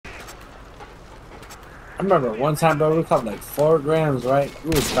remember one time, bro, we caught like 4 grams, right?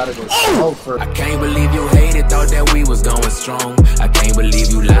 We was about to go smoke for it. I can't believe you hated, thought that we was going strong. I can't believe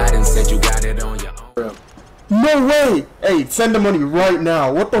you lied and said you got it on your own. No way! Hey, send the money right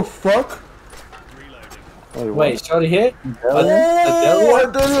now. What the fuck? Wait, shorty hit? Oh, I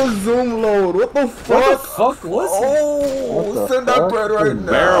did a zoom load. What the fuck? What the fuck was it? Oh, send that bread right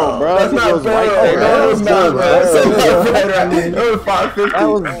now. Barrel, bro. That's not barrel. That was not barrel. Send that bread right now. That was 550. That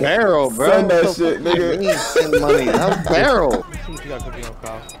was barrel, bro. Send that shit, nigga. Send money. That was barrel. You got cooking on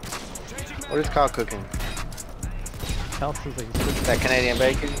Kyle. What is Kyle cooking? Kyle seems like he's cooking That Canadian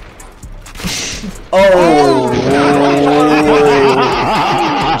bacon? Oh.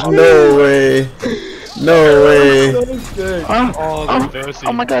 No way. No way.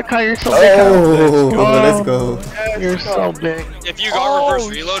 Oh my god, Kyle, you're so big. Oh, let's go. You're so big. If you got reverse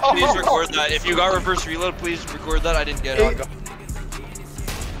reload, please record that. If you got reverse reload, please record that. I didn't get it.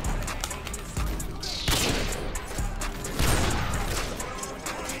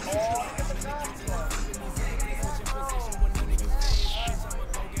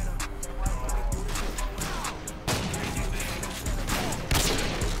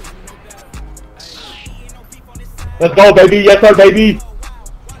 Let's go, baby. Yes, sir, baby.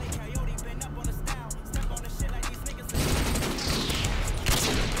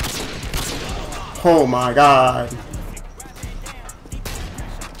 Oh my god.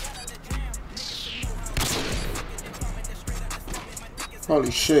 Holy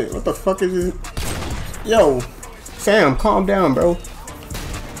shit. What the fuck is this? Yo, Sam, calm down, bro.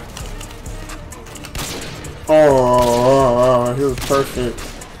 Oh, he was perfect.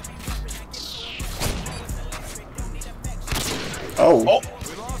 Oh,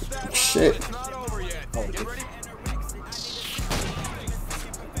 shit.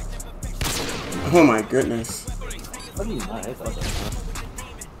 Oh my goodness. What do you not hit that?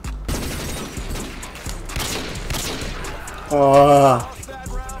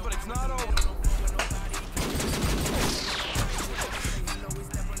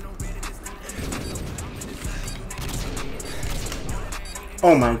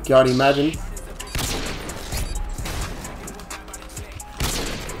 Oh my god, imagine.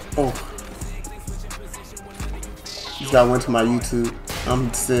 Oh. This guy went to my YouTube.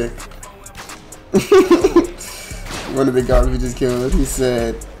 I'm sick. One of the guys we just killed, he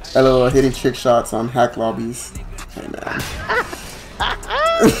said, LOL, hitting trick shots on hack lobbies. Hey man.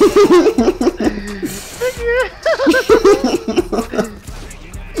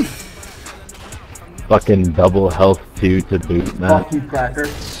 Fucking double health 2 to boot, man. Fuck you, cracker.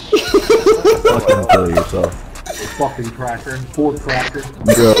 Fucking kill yourself. Fucking cracker. Poor cracker.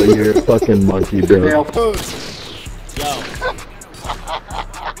 Bro, you're a fucking monkey, bro. Yo.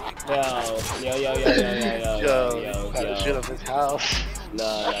 Gotta shit up his house.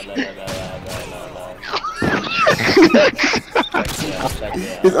 No.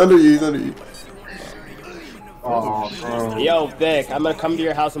 He's under you, he's under you. Oh, bro. Yo, Vic, I'm gonna come to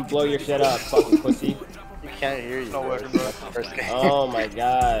your house and blow your shit up, fucking pussy. You can't hear you. No way, bro. First game. Oh my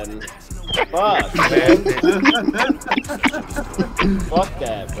god. Fuck, man. Fuck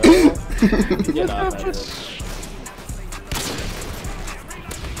that, bro. Get off of it.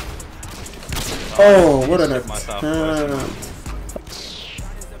 Oh, what an attempt.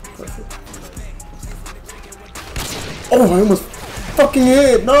 Oh, I almost fucking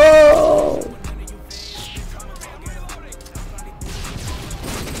hit. No!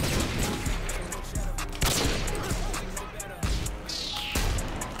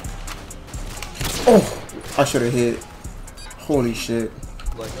 Oh, I should have hit. Holy shit.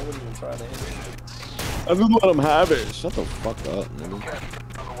 Like, I wouldn't even try to hit it. I just let him have it. Shut the fuck up, nigga.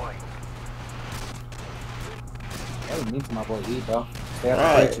 That was mean to my boy E, bro. Stay out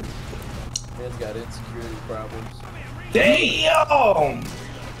Right. of the kitchen. Man's got insecurity problems. Damn!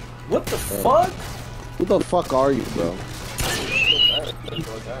 What the fuck? Who the fuck are you, bro?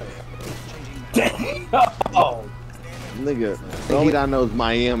 Oh! Nigga, the only I know is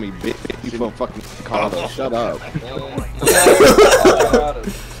Miami, bitch. You from fucking Colorado. Shut up.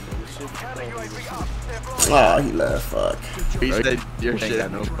 Oh, he left. Fuck. He said your shit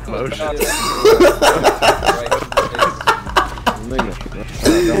had no promotion. Nigga,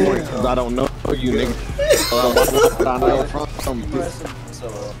 don't worry, 'cause I don't know you, nigga. I know from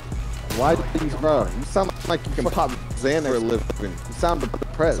why these, bro? You sound like you can pop Xanax for a living. You sound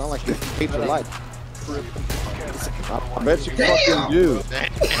depressed. Sound like you hate your life. I bet you fucking do.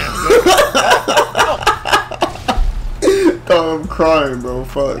 Oh, I'm crying, bro.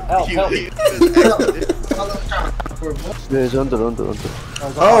 Fuck. Help. There's under.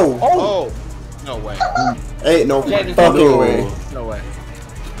 Oh! No way. Ain't no fucking way. No way.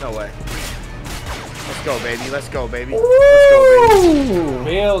 Let's go, baby. Let's go, baby. Let's go, baby.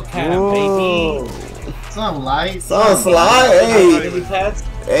 Real cam, baby. Some light. Some slide. Hey.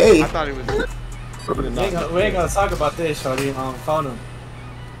 Hey. I thought it was. We ain't gonna talk about this, shorty. Phone him.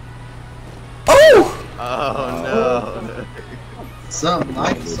 Oh! Oh no. Some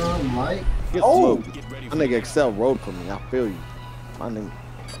light. Some light. Get smoked. My nigga Excel rolled for me. I feel you. My nigga.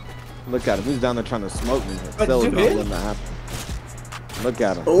 Look at him. He's down there trying to smoke me. Excel is not letting that happen. Look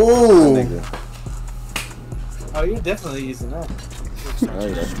at him. Oh. Oh, you're definitely using that.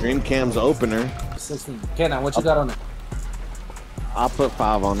 Alright, that's Dream Cam's opener. Kenan, what you got on it? I'll put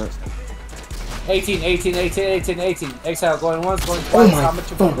 5 on it. 18, 18, 18, 18, 18. Exhale, going once, going twice. Oh my How much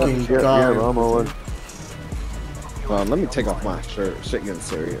you put? fucking Yeah, god. I'm on one. Let me take off my shirt. Shit getting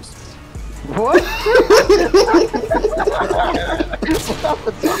serious. What?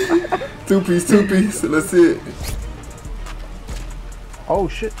 Two piece. Let's see it. Oh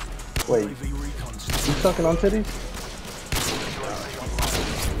shit. Wait. You sucking on titties?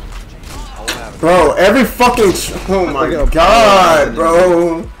 Bro, every fucking. Oh my god,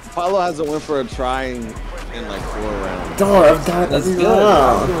 bro. Apollo hasn't went for a try in like 4 rounds. Dog, I've got That's every good. I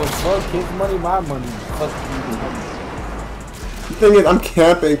round. don't give a fuck. His money, my money. Fuck The thing is, I'm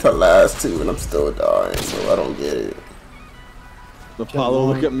camping to last 2 and I'm still dying, so I don't get it. Apollo,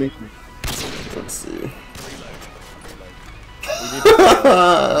 look at me. Let's see.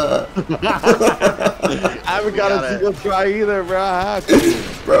 I haven't got a single try either, bro. I have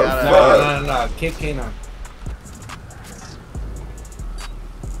to. Bro, No. Kick Kenan.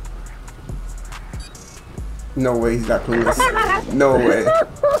 no way he's not clueless. No way.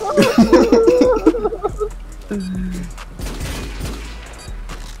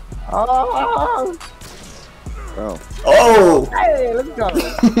 Bro. Oh! Hey, let's go.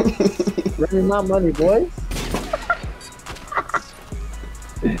 Bring my money, boys.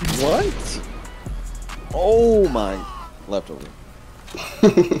 What? Oh my. Leftover.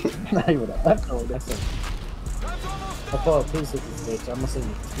 Not even a leftover, that's it. Apollo, please hit this bitch. I'm gonna send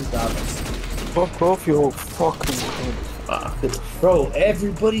you $2. Fuck off, you whole fucking cunt. Bro,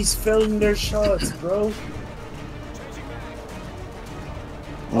 everybody's failing their shots, bro.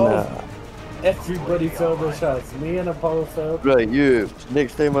 Nah. Everybody failed their shots. Me and Apollo failed. Right, you.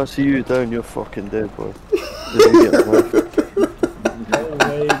 Next time I see you down, you're fucking dead, boy. You get one. No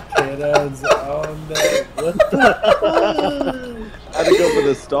way, Kenan's on that. What the? I had to go for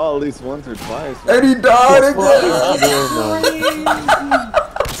the stall at least once or twice. And he died again!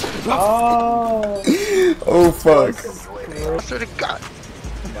 Oh! Oh fuck. Swear to God.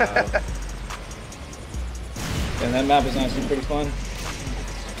 And that map is honestly pretty fun.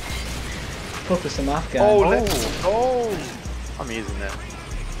 Focus the map guy. Oh, let's go. I'm using that.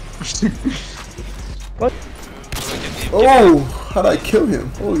 What? Oh! How'd I kill him?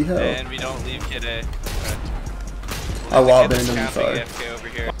 Holy hell. And we don't leave Kid A. I wall banned him, sorry. AFK over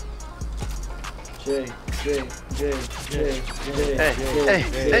here. J. Hey,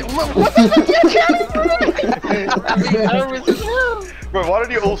 what the fuck? Bro, why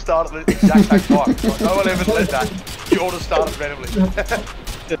don't you all start at the exact same time? Like, no one ever let that. You all just started randomly.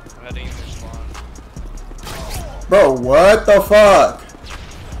 Heading in their spawn. Bro, what the fuck?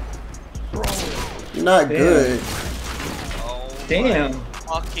 You're not good. Oh, Damn.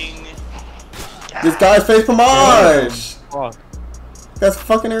 fucking. This guy's face homage! Fuck. That's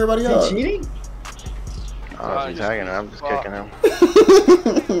fucking everybody up. Cheating? Oh, he's tagging him. I'm just kicking him.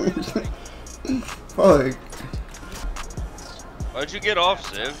 Fuck. Why'd you get off,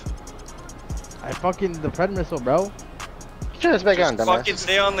 Ziv? I fucking the Pred missile, bro. Turn this back on, Just dumbass. fucking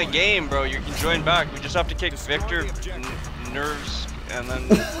stay on the game, bro. You can join back. We just have to kick Victor, Nerves, and then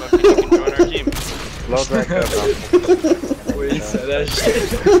fucking you can join our team. Load back up. Wait, you said that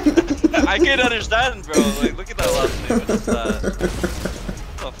shit. I can understand, bro. Like, look at that last name. What is that?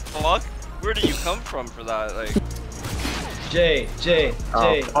 The fuck? Where do you come from for that? Like, J.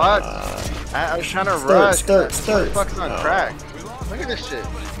 Oh, fuck. I was trying to rush. Start. Fuck's on crack. Look at this shit.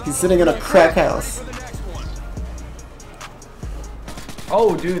 He's sitting in a crack house.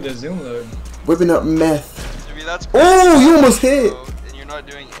 Oh, dude, the zoom load. Whipping up meth. I mean, that's Oh, you almost hit! bro, and you're not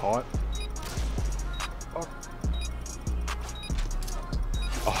doing it. Oh,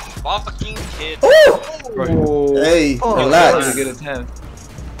 fucking kid. Oh! Hey, relax. Good attempt.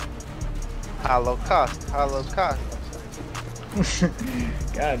 Hollow cost.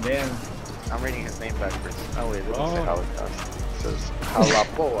 God damn. I'm reading his name backwards. Oh, wait, it doesn't say Holocaust. It says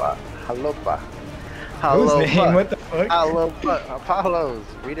Halapoa. Halopa. Whose name? What the fuck? Halopa. Apollos.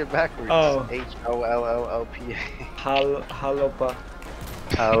 Read it backwards. Oh. H-O-L-L-O-P-A. Halopa.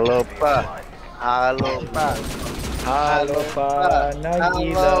 Halopa. Halopa. Halo pa,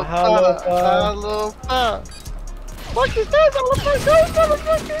 nagila, halo pa. Halo pa. Fuck is that? Halo pa, go,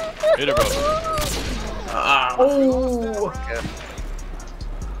 motherfucker. Hit it, bro. Oh.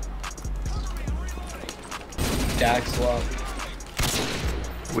 Jack swap.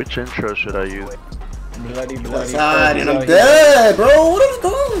 Which intro should I use? Bloody. God, and I'm dead, bro. What is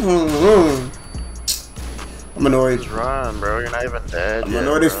going on? I'm annoyed. Just run, bro. You're not even dead. I'm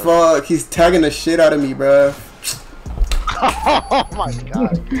annoyed as fuck. He's tagging the shit out of me, bro. Oh my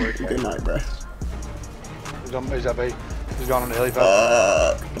god. Good night, bro. He's on B. He's gone on the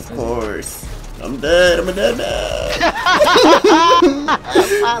helipad. Of course. I'm dead. I'm a dead man.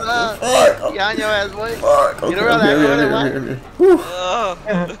 Fuck. You on your ass, boy. Fuck. Get around that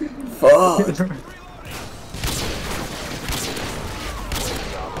Fuck.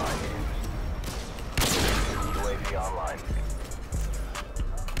 UAV online.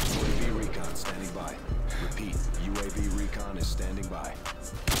 UAV recon standing by. Repeat, UAV recon is standing by.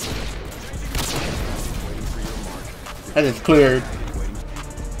 Waiting for your mark. That is cleared.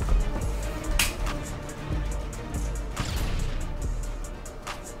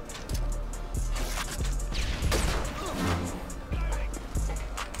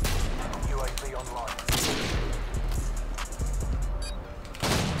 UAV online.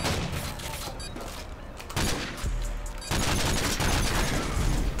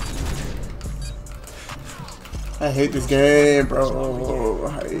 I hate this game, bro.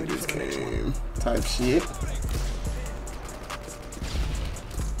 I hate this game. Type shit.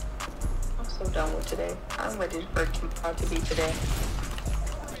 I'm so done with today. I'm ready for too proud to be today.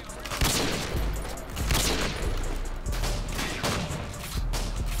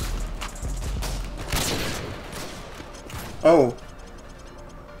 Oh.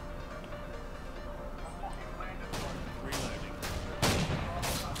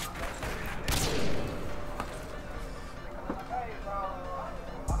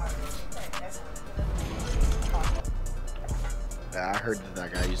 I heard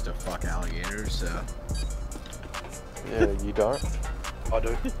that guy used to fuck alligators, so. Yeah, you don't? I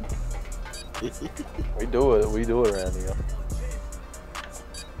do. We do it around here.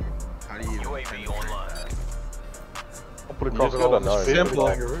 How do you UAV online? I'll put a You just crocodile gotta know. simple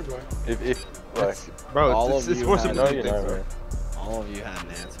on your room, bro. If like, Bro, All it's of you more had- simple I than know you you think, know, bro. man. All of you had an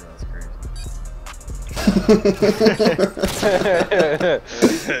answer. That's crazy.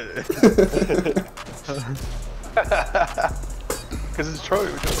 Because it's true.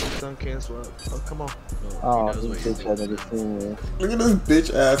 Don't cancel it. Oh, come on. Oh, He knows what this you're bitch had never seen me. Look at this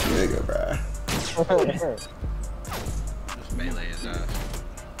bitch ass nigga, bruh. Just melee his ass.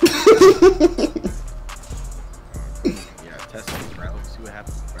 Yeah, test it, bro. See what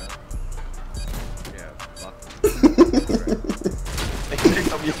happens, bro. Yeah, fuck.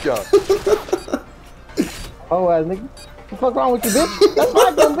 You go. Oh, ass nigga. What the fuck wrong with you, bitch? That's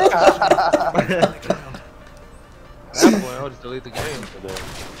my gun, bitch. At that point, I'll just delete the game.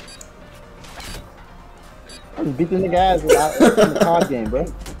 I'm just beating the guys in the card game, bro.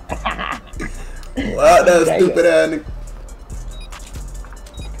 Wow, that was stupid ass nigga.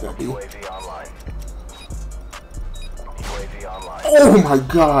 UAV online. UAV online. Oh my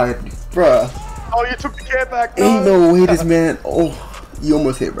god, bruh. Oh, you took the cat back. Ain't no way this man. Oh, you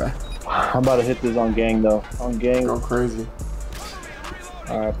almost hit, bruh. I'm about to hit this on gang, though. On gang. Go crazy.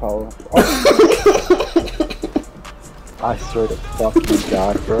 Alright, Apollo. I swear to fucking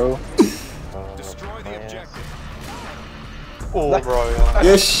God, bro. Destroy the objective. Oh, bro.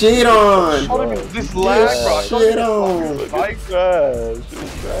 Your shit on. This lag, bro. Shit on. Like, Trash.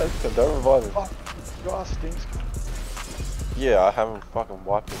 Don't revive him. God stinks. Yeah, I haven't fucking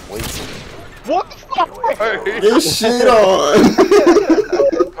wiped him weeks. What the fuck, bro? Your shit on.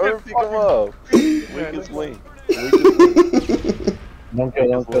 Go pick him up. Weakest link. Don't kill,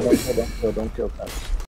 don't kill, don't kill, don't kill, don't kill.